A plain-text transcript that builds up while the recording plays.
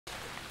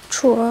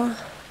主儿，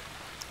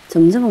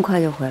怎么这么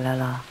快就回来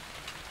了？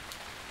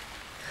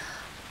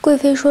贵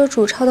妃说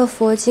主抄的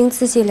佛经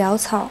字迹潦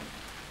草，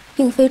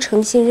并非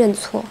诚心认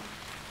错。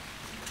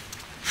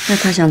那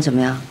她想怎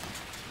么样？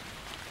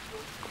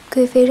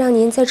贵妃让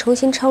您再重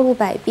新抄录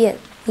100遍，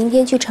明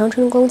天去长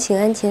春宫请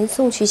安前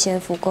送去咸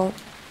福宫。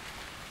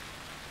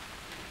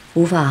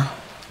无妨，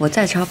我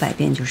再抄100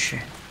遍就是。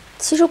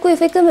其实贵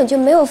妃根本就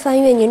没有翻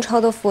阅您抄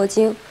的佛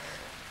经，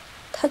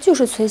她就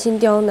是存心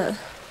刁难。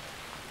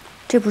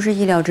这不是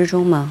意料之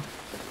中吗？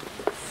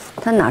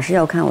她哪是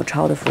要看我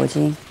抄的佛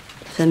经，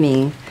分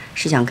明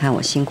是想看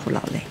我辛苦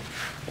劳累。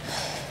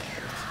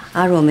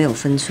阿若没有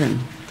分寸，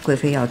贵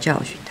妃要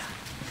教训她，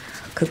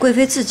可贵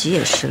妃自己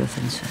也失了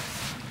分寸。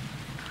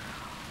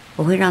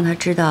我会让她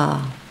知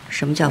道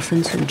什么叫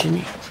分寸之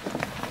内。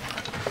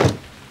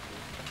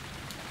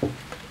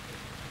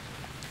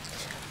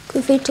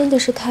贵妃真的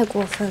是太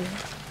过分了。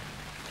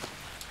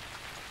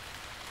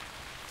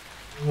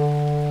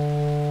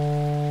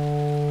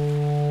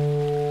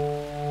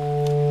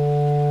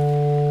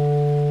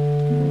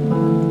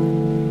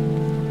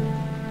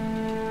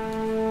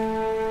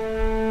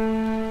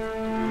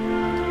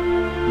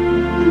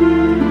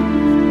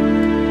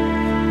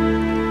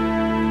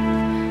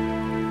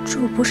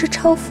主不是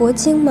抄佛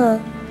经吗？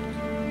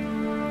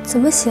怎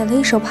么写了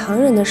一首旁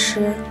人的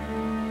诗？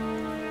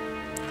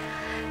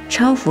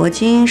抄佛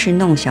经是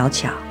弄小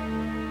巧，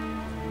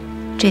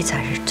这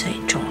才是最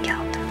重要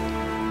的。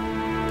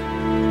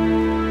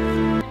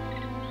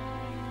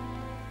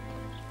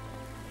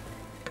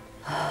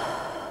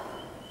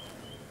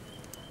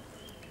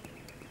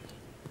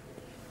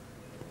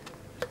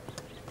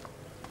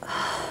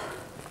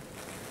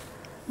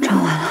抄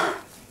完了。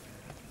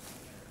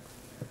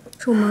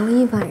主忙了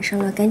一晚上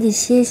了，赶紧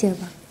歇歇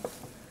吧。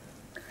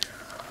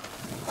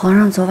皇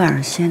上昨晚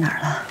上歇哪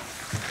儿了？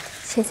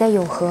现在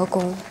永和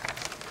宫。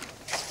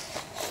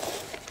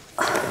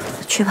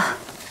去吧。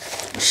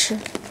是。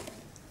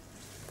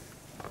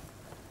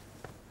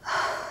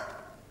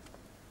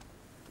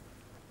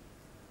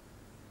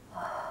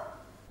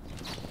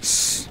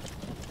嘘，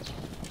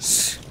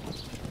嘘。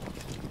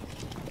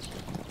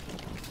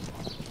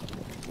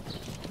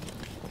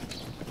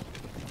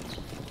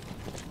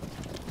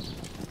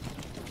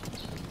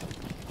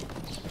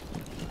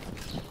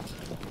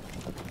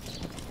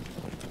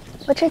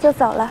我这就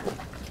走了。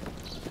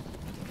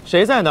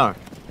谁在那儿？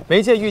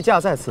媒介御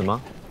驾在此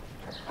吗？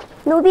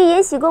奴婢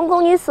延禧宫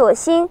宫女所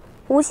心，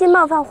无心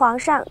冒犯皇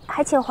上，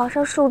还请皇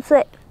上恕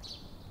罪。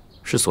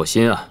是所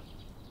心啊，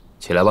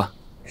起来吧。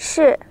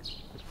是。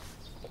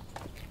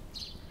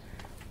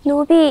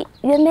奴婢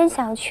原本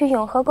想去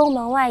永和宫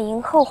门外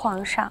迎候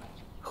皇上。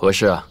何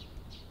事啊？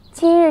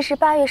今日是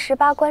8月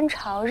18观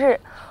潮日，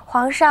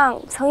皇上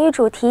曾与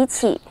主提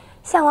起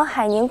向往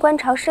海宁观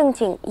潮盛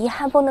景，遗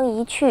憾不能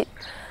一去，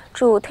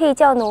主特意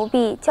叫奴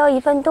婢交一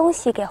份东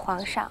西给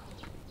皇上。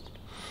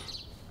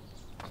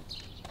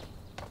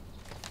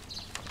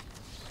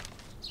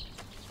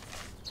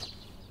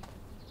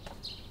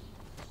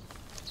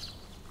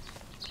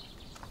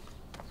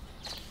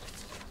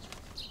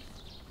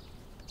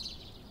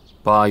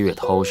8月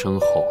涛声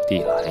吼地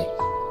来，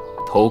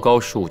头高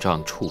数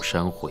丈触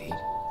山回。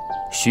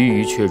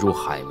须臾却入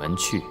海门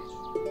去，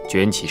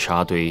卷起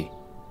沙堆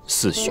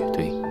似雪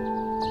堆。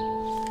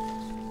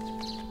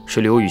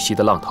是刘禹锡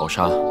的《浪淘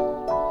沙》，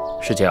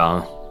是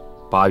讲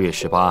8月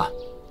18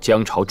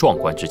江潮壮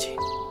观之景。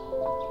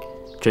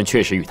朕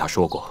确实与他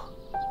说过，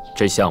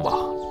朕向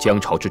往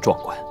江潮之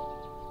壮观，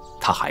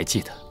他还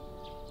记得。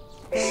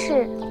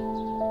是。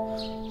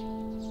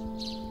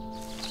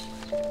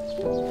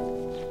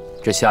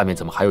这下面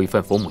怎么还有一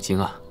份佛母经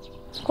啊？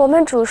我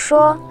们主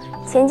说，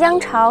钱江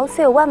潮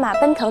虽有万马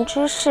奔腾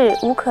之势，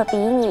无可比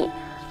拟，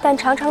但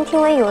常常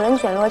听闻有人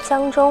卷落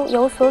江中，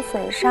有所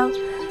损伤，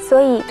所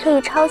以特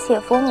意抄写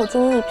佛母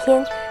经1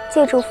篇，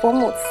借助佛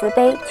母慈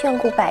悲，眷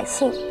顾百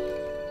姓。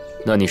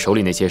那你手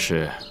里那些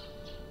是？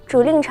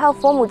主令抄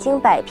佛母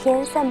经100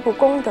篇，散布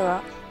功德。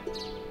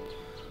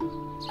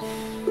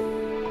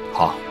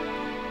好，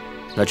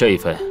那这一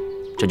份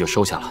朕就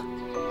收下了。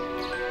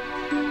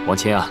王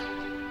钦啊，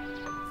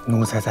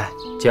奴才在。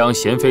将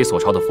贤妃所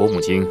抄的佛母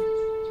经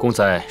供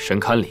在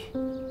神龛里，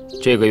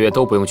这个月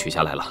都不用取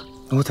下来了。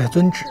奴才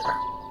遵旨。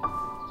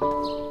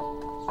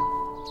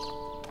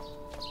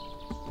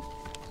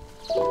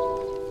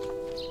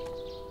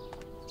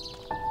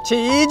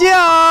起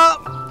驾！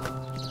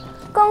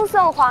恭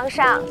送皇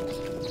上。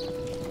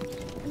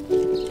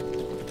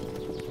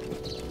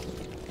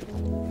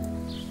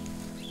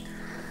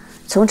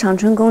从长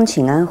春宫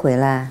请安回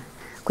来，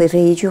贵妃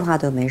一句话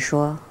都没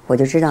说，我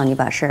就知道你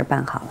把事儿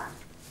办好了。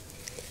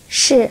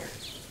是，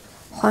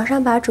皇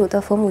上把主的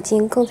佛母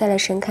经供在了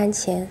神龛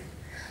前，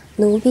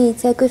奴婢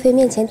在贵妃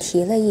面前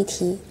提了一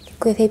提，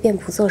贵妃便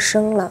不作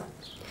声了。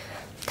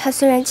她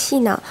虽然气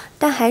恼，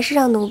但还是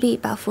让奴婢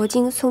把佛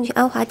经送去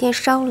安华殿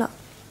烧了。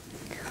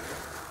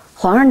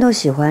皇上都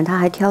喜欢，他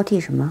还挑剔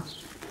什么？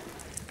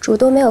主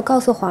都没有告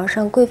诉皇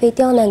上贵妃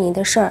刁难您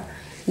的事儿，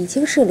已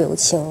经是留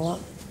情了。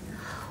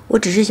我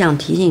只是想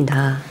提醒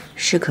他，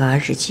适可而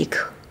止即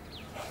可。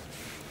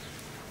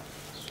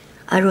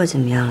阿若怎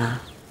么样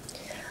了？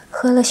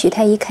喝了许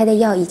太医开的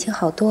药，已经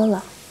好多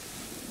了。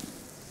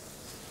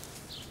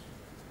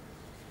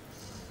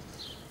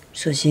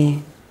素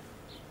心，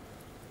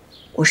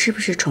我是不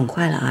是宠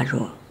坏了阿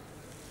若？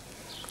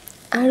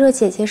阿若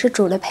姐姐是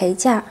主的陪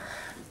嫁，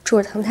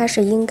主疼她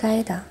是应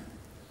该的。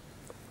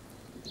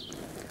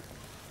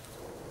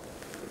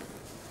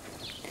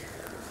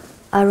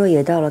阿若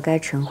也到了该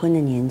成婚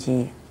的年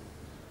纪，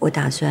我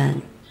打算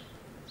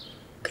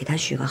给她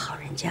许个好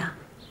人家。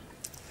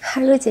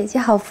阿若姐姐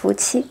好福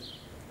气。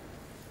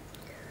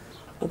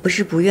我不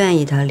是不愿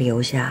意她留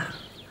下，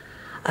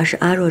而是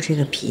阿若这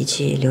个脾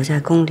气留在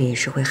宫里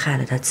是会害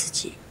了她自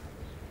己。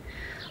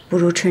不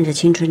如趁着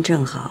青春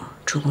正好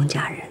出宫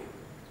嫁人。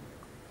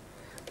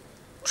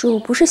主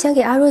不是想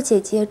给阿若姐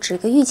姐指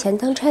个御前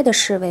当差的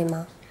侍卫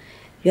吗？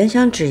原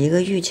想指一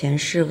个御前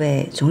侍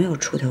卫，总有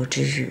出头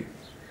之日。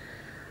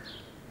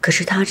可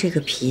是她这个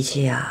脾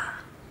气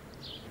啊，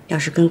要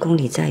是跟宫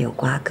里再有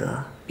瓜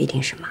葛，必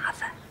定是麻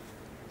烦。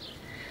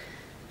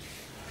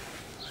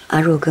阿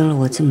若跟了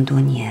我这么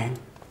多年，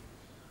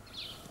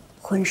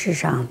婚事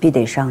上必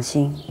得上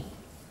心。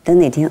等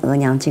哪天额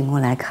娘进宫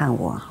来看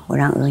我，我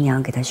让额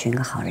娘给她寻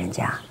个好人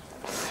家。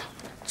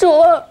主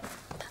儿，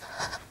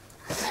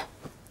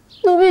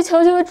奴婢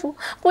求求主，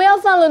不要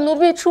放了奴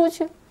婢出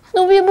去。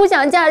奴婢不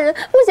想嫁人，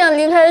不想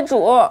离开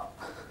主儿。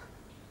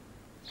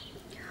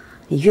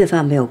你越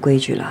发没有规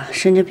矩了，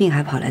生着病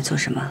还跑来做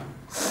什么？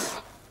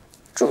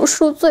主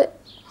恕罪，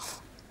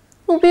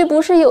奴婢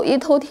不是有意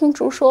偷听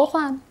主说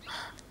话的，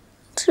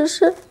只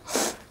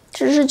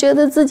是觉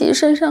得自己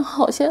身上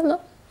好些了，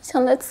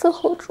想来伺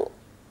候主。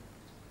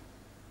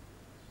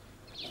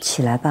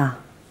起来吧，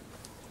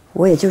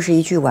我也就是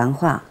一句玩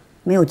话，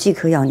没有即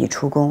刻要你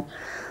出宫，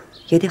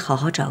也得好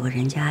好找个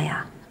人家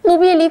呀。奴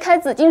婢离开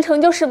紫禁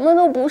城就什么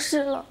都不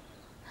是了。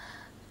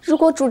如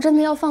果主真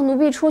的要放奴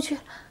婢出去，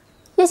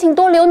也请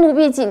多留奴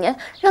婢几年，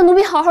让奴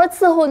婢好好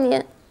伺候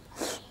您。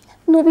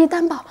奴婢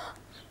担保，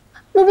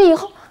奴婢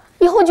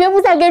以后绝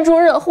不再给主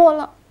惹祸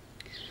了。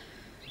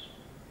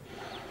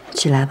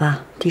起来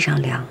吧，地上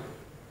凉。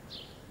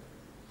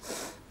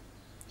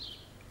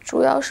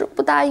主要是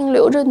不答应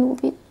留着奴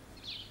婢，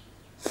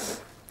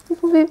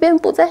奴婢便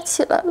不再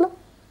起来了。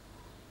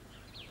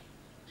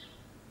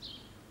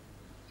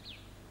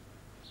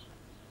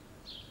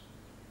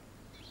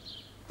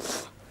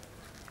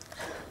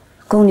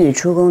宫女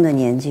出宫的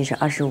年纪是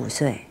25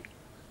岁，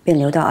便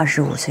留到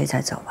25岁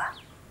再走吧。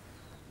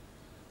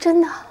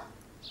真的？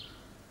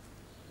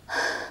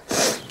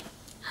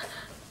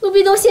奴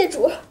婢多谢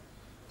主。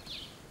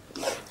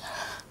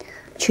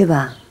去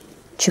吧，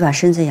去把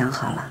身子养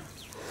好了。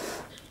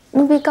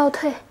奴婢告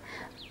退，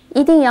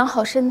一定养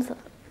好身子，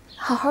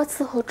好好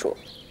伺候主。